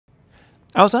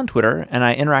I was on Twitter and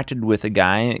I interacted with a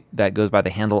guy that goes by the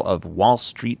handle of Wall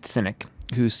Street Cynic,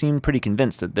 who seemed pretty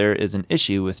convinced that there is an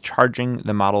issue with charging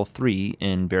the Model 3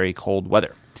 in very cold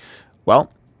weather.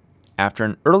 Well, after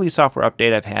an early software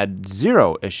update, I've had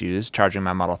 0 issues charging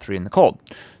my Model 3 in the cold.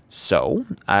 So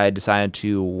I decided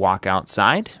to walk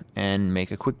outside and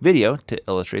make a quick video to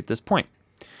illustrate this point.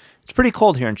 It's pretty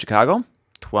cold here in Chicago,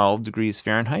 12 degrees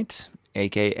Fahrenheit,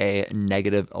 aka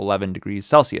negative 11 degrees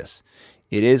Celsius.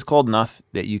 It is cold enough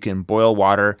that you can boil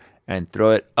water and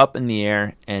throw it up in the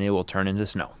air and it will turn into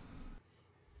snow.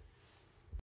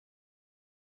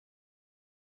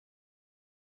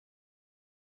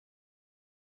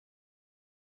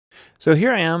 So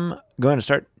here I am going to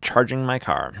start charging my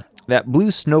car. That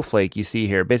blue snowflake you see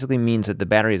here basically means that the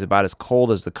battery is about as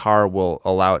cold as the car will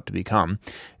allow it to become,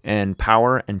 and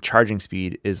power and charging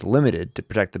speed is limited to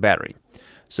protect the battery.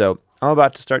 So I'm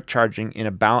about to start charging in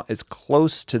about as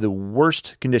close to the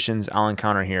worst conditions I'll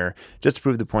encounter here, just to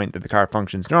prove the point that the car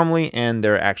functions normally and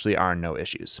there actually are no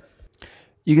issues.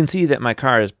 You can see that my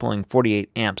car is pulling 48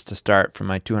 amps to start from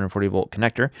my 240 volt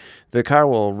connector. The car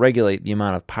will regulate the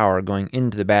amount of power going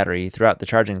into the battery throughout the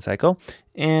charging cycle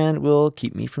and will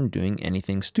keep me from doing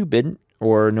anything stupid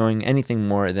or knowing anything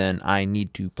more than I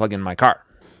need to plug in my car.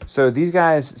 So these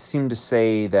guys seem to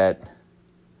say that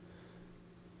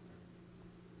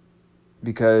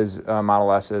because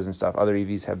Model S's and stuff, other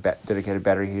EVs have dedicated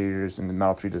battery heaters and the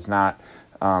Model 3 does not,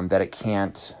 that it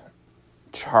can't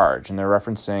charge. And they're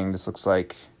referencing, this looks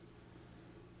like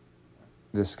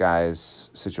this guy's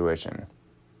situation.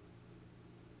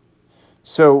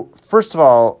 So first of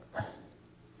all,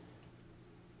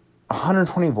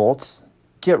 120 volts,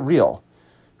 get real.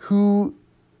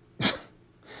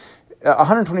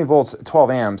 120 volts,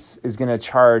 12 amps is going to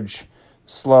charge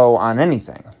slow on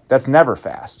anything. That's never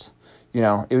fast. You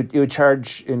know, it would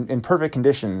charge in perfect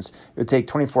conditions. It would take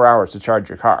 24 hours to charge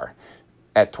your car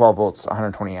at 12 volts,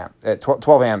 120 amp, at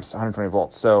 12 amps, 120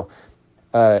 volts. So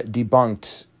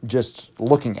debunked just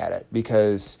looking at it,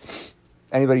 because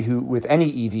anybody who with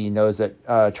any EV knows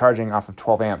that charging off of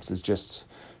 12 amps is just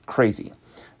crazy.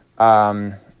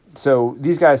 So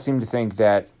these guys seem to think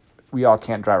that we all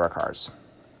can't drive our cars.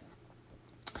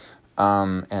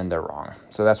 And they're wrong.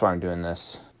 So that's why I'm doing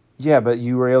this. Yeah, but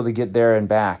you were able to get there and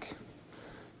back.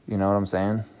 You know what I'm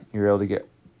saying? You're able to get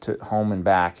to home and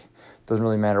back. It doesn't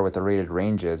really matter what the rated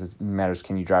range is. It matters,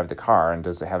 can you drive the car and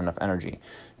does it have enough energy?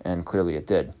 And clearly it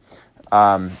did.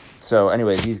 So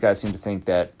anyway, these guys seem to think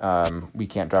that we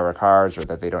can't drive our cars or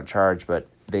that they don't charge, but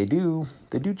they do.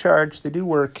 They do charge. They do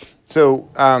work. So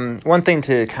one thing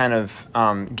to kind of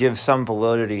give some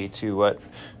validity to what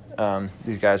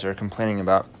these guys are complaining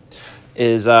about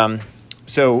is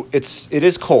so it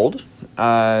is cold.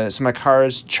 So my car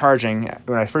is charging.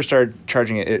 When I first started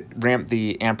charging it, it ramped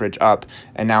the amperage up,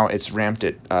 and now it's ramped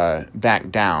it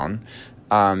back down.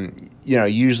 You know,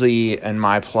 usually in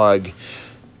my plug,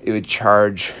 it would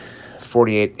charge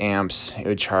 48 amps. It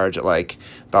would charge at like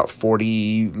about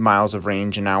 40 miles of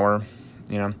range an hour.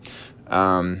 You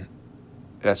know,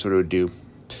 that's what it would do.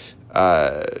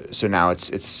 So now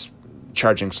it's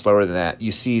charging slower than that.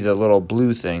 You see the little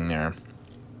blue thing there.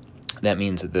 That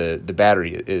means that the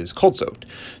battery is cold soaked.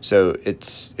 So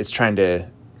it's trying to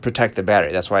protect the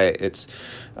battery. That's why it's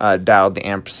dialed the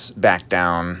amps back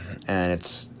down, and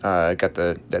it's got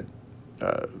that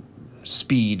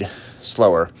speed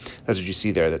slower. That's what you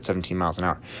see there, that 17 miles an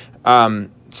hour.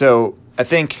 So I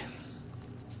think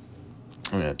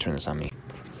I'm going to turn this on me.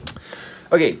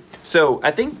 Okay, so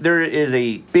I think there is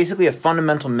basically a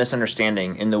fundamental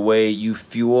misunderstanding in the way you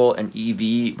fuel an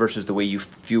EV versus the way you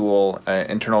fuel an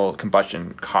internal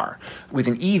combustion car. With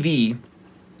an EV,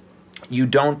 you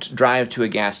don't drive to a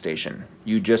gas station.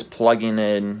 You just plug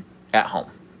in at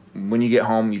home. When you get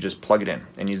home, you just plug it in.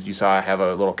 And you saw I have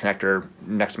a little connector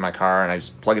next to my car, and I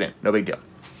just plug it in. No big deal.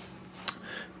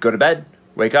 Go to bed,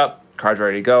 wake up, car's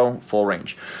ready to go, full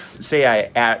range. Say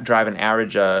I drive an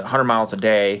average 100 miles a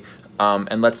day,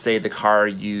 and let's say the car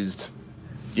used,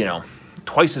 you know,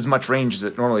 twice as much range as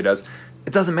it normally does.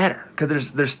 It doesn't matter,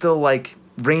 because there's still like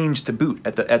range to boot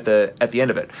at the end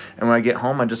of it. And when I get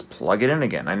home, I just plug it in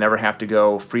again. I never have to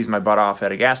go freeze my butt off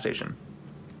at a gas station.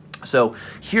 So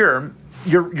here,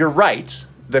 you're right.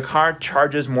 The car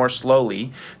charges more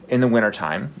slowly in the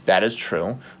wintertime. That is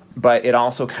true. But it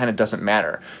also kind of doesn't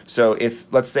matter. So if,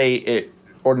 let's say, it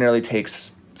ordinarily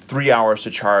takes 3 hours to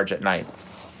charge at night,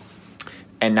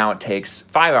 and now it takes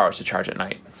 5 hours to charge at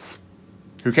night,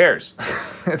 who cares?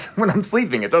 It's when I'm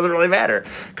sleeping. It doesn't really matter.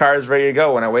 Car is ready to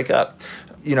go when I wake up.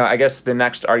 you know, I guess the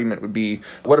next argument would be,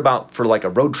 what about for like a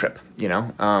road trip, you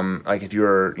know? Like if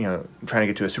you're, you know, trying to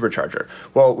get to a supercharger.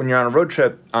 Well, when you're on a road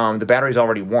trip, the battery's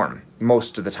already warm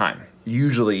most of the time.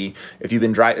 Usually, if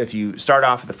you start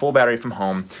off with a full battery from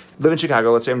home, live in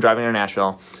Chicago, let's say I'm driving to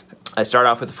Nashville, I start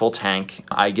off with a full tank,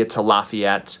 I get to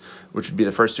Lafayette, which would be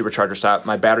the first supercharger stop.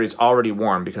 My battery's already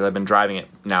warm because I've been driving it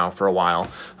now for a while.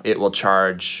 It will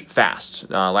charge fast.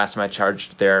 Last time I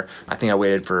charged there, I think I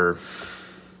waited for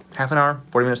half an hour,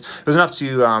 40 minutes. It was enough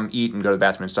to eat and go to the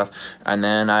bathroom and stuff. And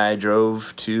then I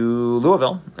drove to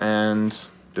Louisville and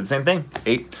did the same thing.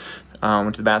 Ate,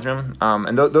 went to the bathroom.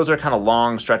 And those are kind of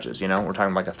long stretches, you know? We're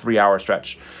talking like a 3-hour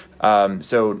stretch.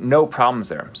 So no problems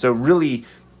there. So really,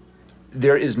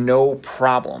 there is no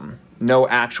problem, no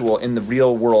actual, in the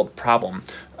real world problem,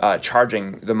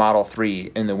 charging the Model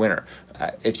 3 in the winter.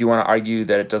 If you want to argue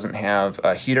that it doesn't have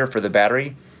a heater for the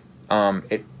battery,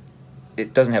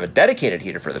 it doesn't have a dedicated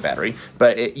heater for the battery,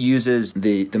 but it uses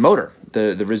the motor.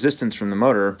 The resistance from the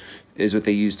motor is what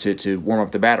they use to warm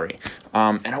up the battery.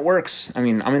 And it works. I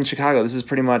mean, I'm in Chicago. This is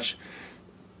pretty much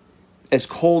as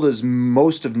cold as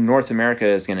most of North America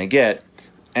is going to get,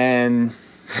 and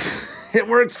it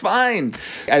works fine.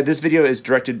 This video is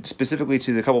directed specifically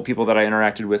to the couple people that I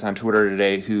interacted with on Twitter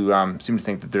today who seem to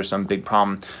think that there's some big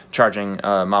problem charging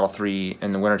Model 3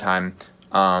 in the wintertime.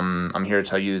 I'm here to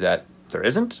tell you that there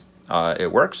isn't.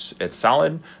 It works. It's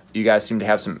solid. You guys seem to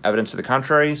have some evidence to the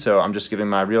contrary, so I'm just giving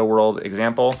my real-world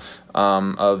example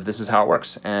of this is how it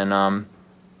works. And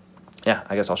yeah,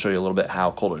 I guess I'll show you a little bit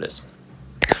how cold it is.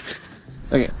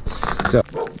 Okay, so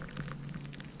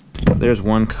there's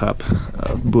 1 cup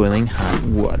of boiling hot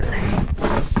water.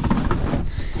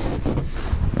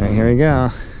 All right, here we go.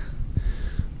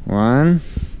 1,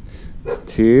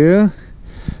 2,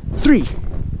 3.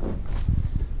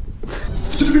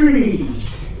 3.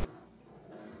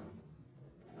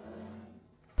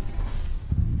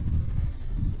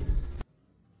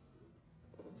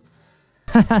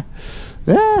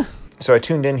 Yeah. So I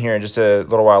tuned in here just a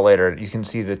little while later. You can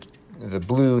see that the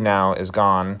blue now is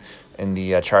gone in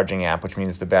the charging app, which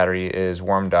means the battery is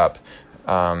warmed up,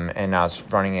 and now it's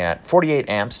running at 48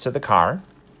 amps to the car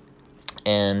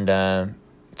and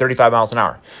 35 miles an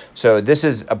hour. So this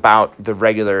is about the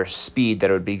regular speed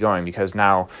that it would be going, because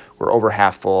now we're over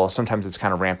half full. Sometimes it's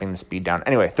kind of ramping the speed down.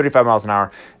 Anyway, 35 miles an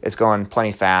hour. It's going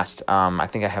plenty fast. I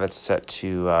think I have it set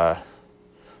to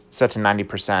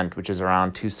 90%, which is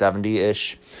around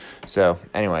 270-ish. So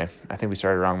anyway, I think we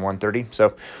started around 130.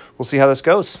 So we'll see how this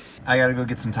goes. I gotta go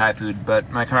get some Thai food,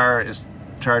 but my car is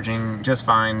charging just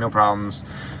fine, no problems.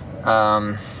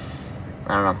 I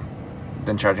don't know,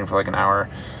 been charging for like an hour.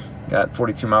 Got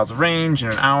 42 miles of range in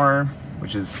an hour,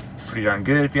 which is pretty darn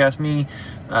good if you ask me.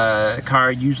 The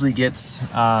car usually gets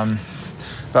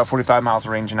about 45 miles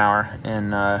of range an hour in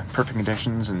perfect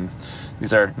conditions, and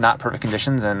these are not perfect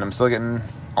conditions, and I'm still getting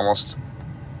almost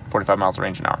 45 miles of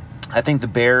range an hour. I think the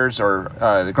bears, or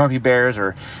the grumpy bears,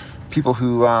 or people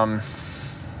who, I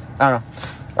don't know,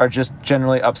 are just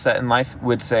generally upset in life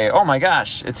would say, oh my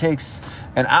gosh, it takes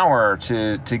an hour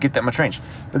to get that much range.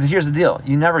 But here's the deal,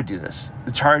 you never do this.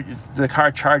 The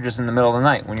car charges in the middle of the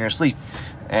night when you're asleep,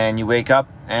 and you wake up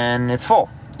and it's full,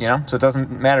 you know? So it doesn't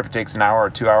matter if it takes an hour or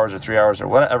 2 hours or 3 hours or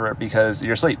whatever, because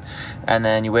you're asleep. And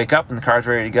then you wake up and the car's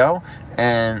ready to go,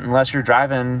 and unless you're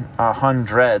driving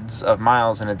hundreds of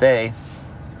miles in a day,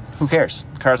 who cares?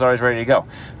 The car's always ready to go.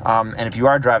 And if you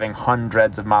are driving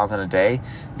hundreds of miles in a day,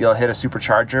 you'll hit a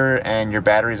supercharger and your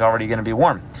battery's already going to be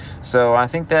warm. So I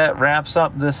think that wraps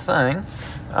up this thing.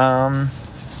 I'm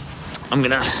going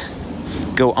to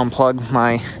go unplug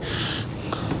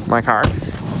my car.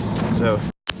 So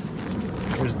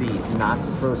here's the not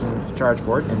frozen charge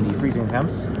port in the freezing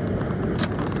temps.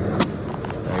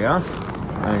 There you go.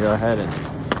 I'm going to go ahead and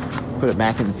put it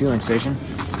back in the fueling station.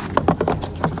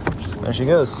 There she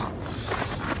goes.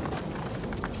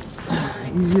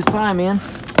 Easy as pie, man.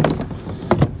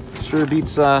 Sure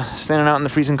beats standing out in the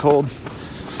freezing cold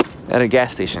at a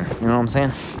gas station. You know what I'm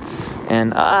saying?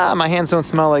 And my hands don't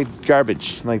smell like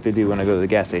garbage like they do when I go to the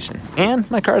gas station. And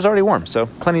my car's already warm, so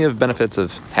plenty of benefits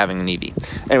of having an EV.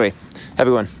 Anyway, have a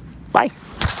good one. Bye.